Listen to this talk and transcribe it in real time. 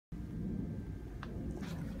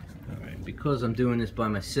because I'm doing this by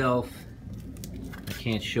myself, I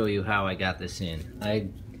can't show you how I got this in.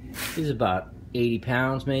 This is about 80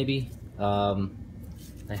 pounds maybe. I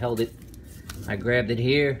grabbed it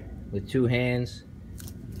here with 2 hands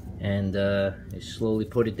and just slowly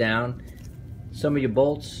put it down. Some of your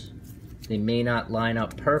bolts, they may not line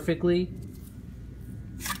up perfectly,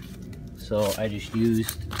 so I just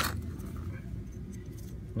used,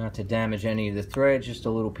 not to damage any of the threads, just a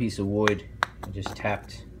little piece of wood. I just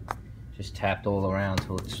tapped all around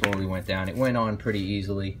till it slowly went down. It went on pretty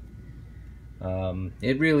easily.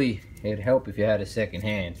 It'd help if you had a second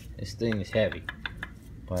hand. This thing is heavy,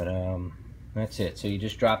 but that's it. So you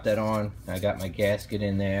just drop that on. I got my gasket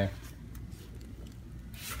in there.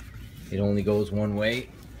 It only goes one way.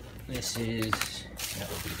 That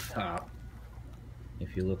would be the top.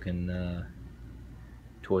 If you're looking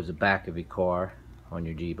towards the back of your car on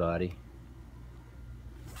your Gbody.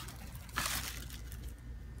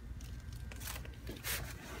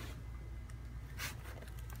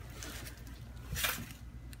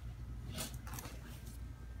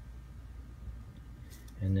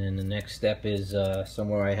 And then the next step is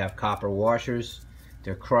somewhere I have copper washers.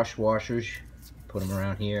 They're crush washers. Put them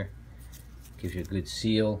around here. Gives you a good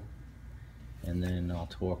seal. And then I'll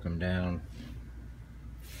torque them down